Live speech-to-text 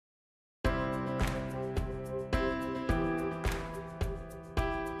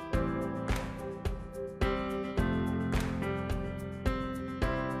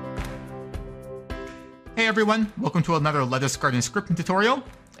Hey everyone, welcome to another Lettuce Garden scripting tutorial.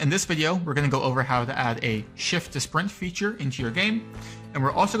 In this video, we're going to go over how to add a shift to sprint feature into your game, and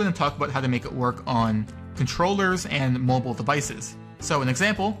we're also going to talk about how to make it work on controllers and mobile devices. So an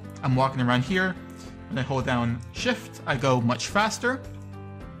example, I'm walking around here, and I hold down shift, I go much faster,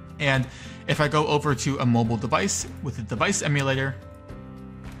 and if I go over to a mobile device with a device emulator,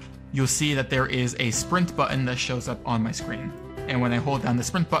 you'll see that there is a sprint button that shows up on my screen. And when I hold down the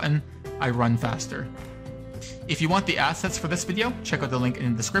sprint button, I run faster. If you want the assets for this video, check out the link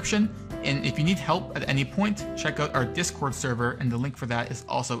in the description. And if you need help at any point, check out our Discord server, and the link for that is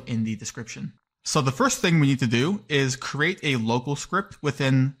also in the description. So the first thing we need to do is create a local script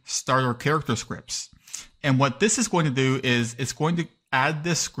within starter character scripts. And what this is going to do is it's going to add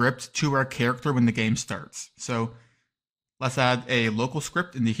this script to our character when the game starts. So let's add a local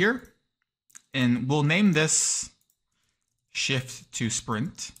script into here, and we'll name this shift to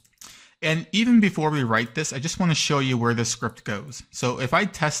sprint. And even before we write this, I just want to show you where this script goes. So if I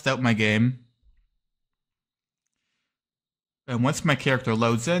test out my game, and once my character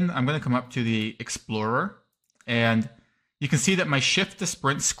loads in, I'm going to come up to the Explorer, and you can see that my shift to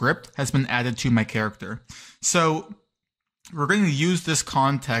sprint script has been added to my character. So we're going to use this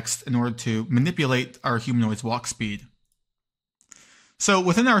context in order to manipulate our humanoid's walk speed. So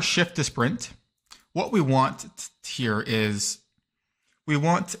within our shift to sprint, what we want here is we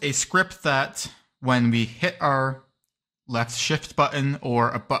want a script that when we hit our left shift button or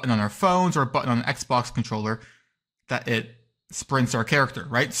a button on our phones or a button on an Xbox controller, that it sprints our character,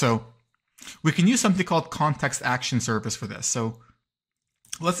 right? So we can use something called context action service for this. So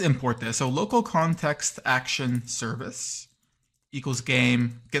let's import this. So local context action service equals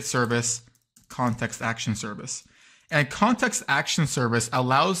game get service context action service. And context action service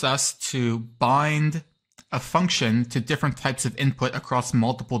allows us to bind a function to different types of input across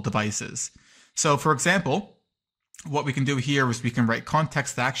multiple devices. So for example, what we can do here is we can write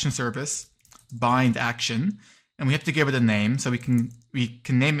context action service bind action, and we have to give it a name. So we can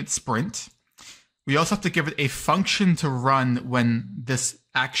name it sprint. We also have to give it a function to run when this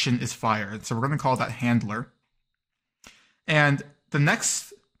action is fired. So we're going to call that handler. And the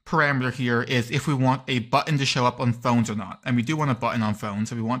next parameter here is if we want a button to show up on phones or not. And we do want a button on phones,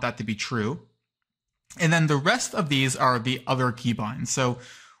 so we want that to be true. And then the rest of these are the other keybinds. So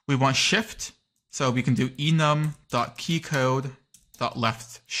we want shift, so we can do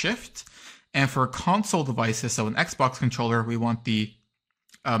enum.keycode.left shift. And for console devices, so an Xbox controller, we want the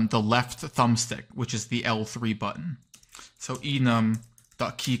left thumbstick, which is the L3 button. So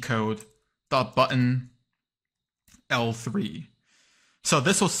enum.keycode.button L3. So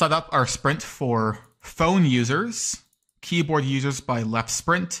this will set up our sprint for phone users, keyboard users by left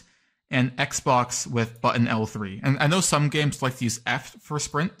sprint, and Xbox with button L3. And I know some games like to use F for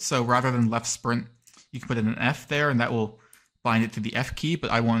sprint, so rather than left sprint, you can put in an F there, and that will bind it to the F key,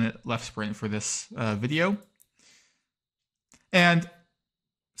 but I wanted left sprint for this video. And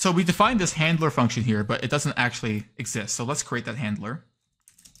so we defined this handler function here, but it doesn't actually exist. So let's create that handler.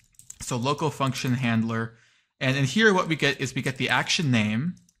 So local function handler. And in here, what we get is we get the action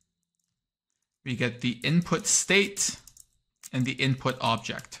name, we get the input state, and the input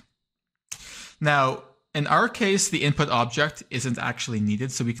object. Now, in our case, the input object isn't actually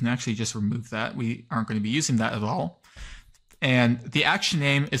needed, so we can actually just remove that. We aren't going to be using that at all. And the action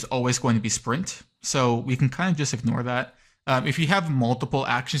name is always going to be sprint, so we can kind of just ignore that. If you have multiple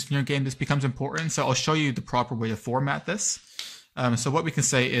actions in your game, this becomes important, so I'll show you the proper way to format this. So what we can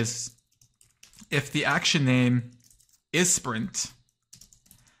say is, if the action name is sprint,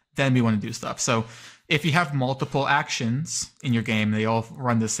 then we want to do stuff. So if you have multiple actions in your game, they all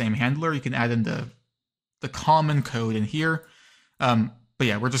run the same handler, you can add in the common code in here. But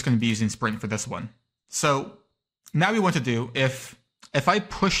yeah, we're just going to be using sprint for this one. So now we want to do, if I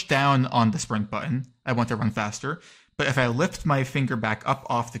push down on the sprint button, I want to run faster. But if I lift my finger back up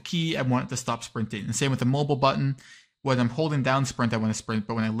off the key, I want it to stop sprinting. And same with the mobile button. When I'm holding down sprint, I want to sprint.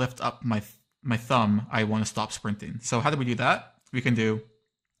 But when I lift up my thumb, I want to stop sprinting. So how do we do that? We can do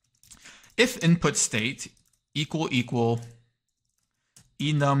if input state equal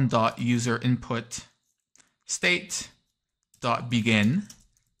enum.userinput state.begin,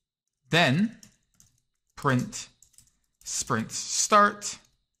 then print sprint start,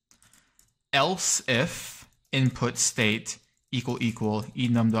 else if input state equal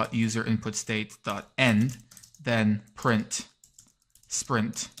enum.userinput state.end, then print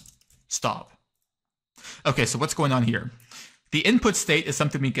sprint stop. Okay, so what's going on here? The input state is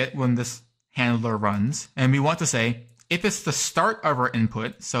something we get when this handler runs, and we want to say if it's the start of our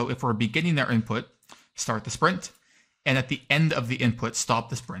input, so if we're beginning our input, start the sprint, and at the end of the input, stop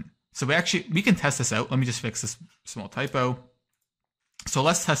the sprint. So we can test this out. Let me just fix this small typo. So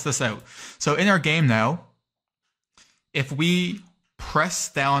let's test this out. So in our game now, if we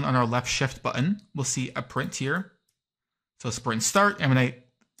press down on our left shift button, we'll see a print here. So sprint start, and when I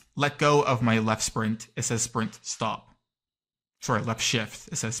let go of my left sprint, it says sprint stop. Sorry, left shift,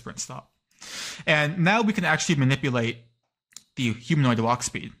 it says sprint stop. And now we can actually manipulate the humanoid walk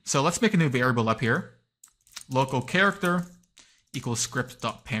speed. So let's make a new variable up here. Local character equals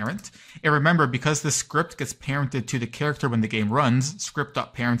script.parent. And remember, because the script gets parented to the character when the game runs,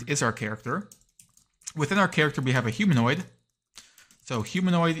 script.parent is our character. Within our character, we have a humanoid. So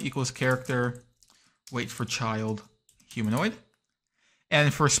humanoid equals character, wait for child, humanoid.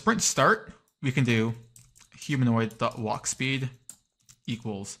 And for sprint start, we can do humanoid.walkspeed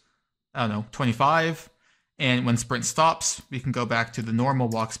equals, 25. And when sprint stops, we can go back to the normal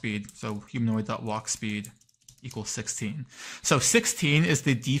walk speed. So humanoid.walkspeed equals 16. So 16 is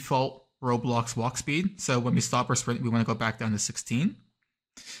the default Roblox walk speed. So when we stop our sprint, we want to go back down to 16.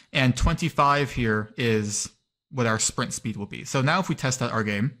 And 25 here is what our sprint speed will be. So now if we test out our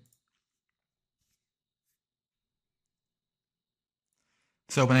game.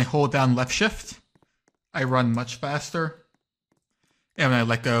 So when I hold down left shift, I run much faster. And when I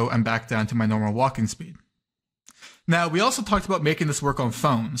let go, I'm back down to my normal walking speed. Now, we also talked about making this work on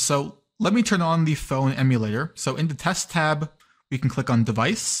phones. So let me turn on the phone emulator. So in the test tab, we can click on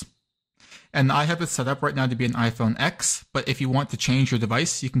device. And I have it set up right now to be an iPhone X. But if you want to change your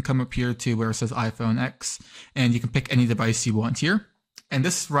device, you can come up here to where it says iPhone X. And you can pick any device you want here. And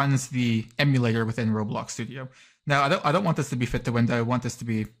this runs the emulator within Roblox Studio. Now, I don't want this to be fit to window. I want this to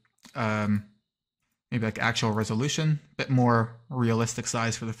be maybe like actual resolution, a bit more realistic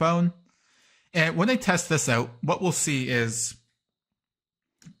size for the phone. And when I test this out, what we'll see is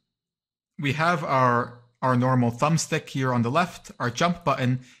we have our normal thumbstick here on the left, our jump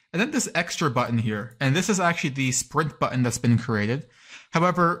button, and then this extra button here. And this is actually the sprint button that's been created.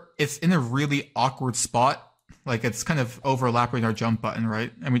 However, it's in a really awkward spot. Like it's kind of overlapping our jump button,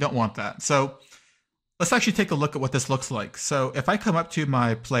 right? And we don't want that. So let's actually take a look at what this looks like. So if I come up to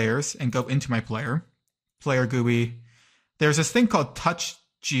my players and go into my player GUI, there's this thing called touch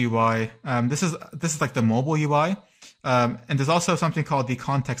GUI. This is like the mobile UI. And there's also something called the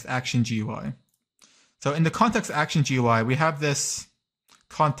context action GUI. So in the context action GUI, we have this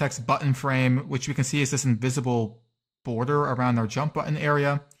context button frame, which we can see is this invisible border around our jump button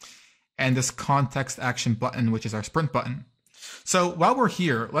area, and this context action button, which is our sprint button. So while we're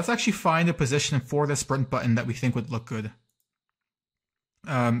here, let's actually find a position for the sprint button that we think would look good.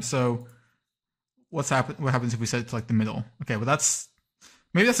 So what happens if we set it to like the middle? Okay, well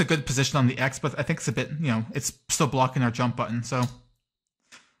maybe that's a good position on the X, but I think it's a bit, it's still blocking our jump button. So,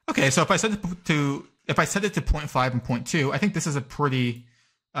 okay, so if I set it to 0.5 and 0.2, I think this is a pretty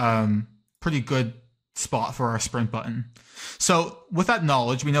good spot for our sprint button. So with that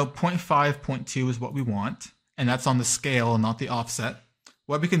knowledge, we know 0.5, 0.2 is what we want, and that's on the scale and not the offset.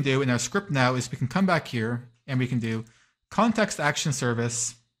 What we can do in our script now is we can come back here and we can do context action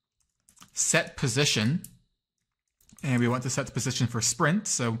service set position. And we want to set the position for sprint.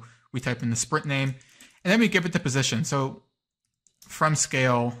 So we type in the sprint name and then we give it the position. So from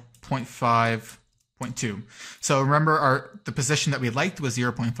scale 0.5, 0.2. So remember the position that we liked was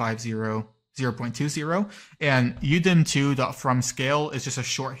 0.50, 0.20. And udim2.fromScale is just a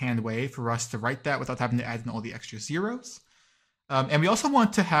shorthand way for us to write that without having to add in all the extra zeros. And we also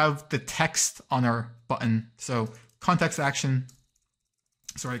want to have the text on our button. So context action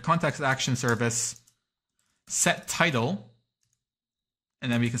service set title,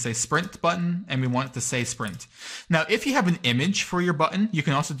 and then we can say sprint button, and we want it to say sprint. Now, if you have an image for your button, you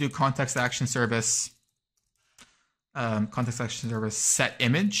can also do context action service set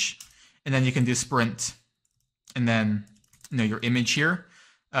image, and then you can do sprint, and then your image here.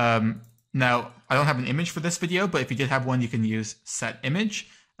 Now, I don't have an image for this video, but if you did have one, you can use set image.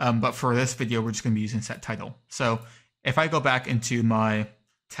 But for this video, we're just going to be using set title. So if I go back into my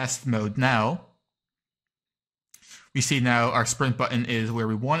test mode now, we see now our sprint button is where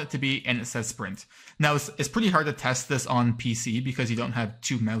we want it to be, and it says sprint. Now, it's pretty hard to test this on PC because you don't have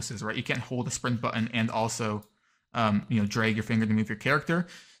two mouses, right? You can't hold a sprint button and also, drag your finger to move your character.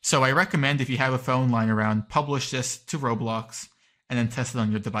 So I recommend if you have a phone lying around, publish this to Roblox and then test it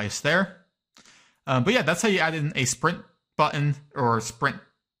on your device there. But yeah, that's how you add in a sprint button or sprint,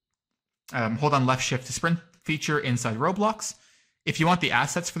 hold on left shift to sprint feature inside Roblox. If you want the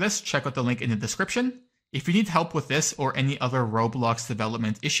assets for this, check out the link in the description. If you need help with this or any other Roblox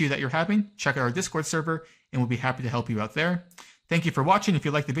development issue that you're having, check out our Discord server and we'll be happy to help you out there. Thank you for watching. If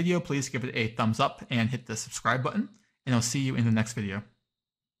you liked the video, please give it a thumbs up and hit the subscribe button, and I'll see you in the next video.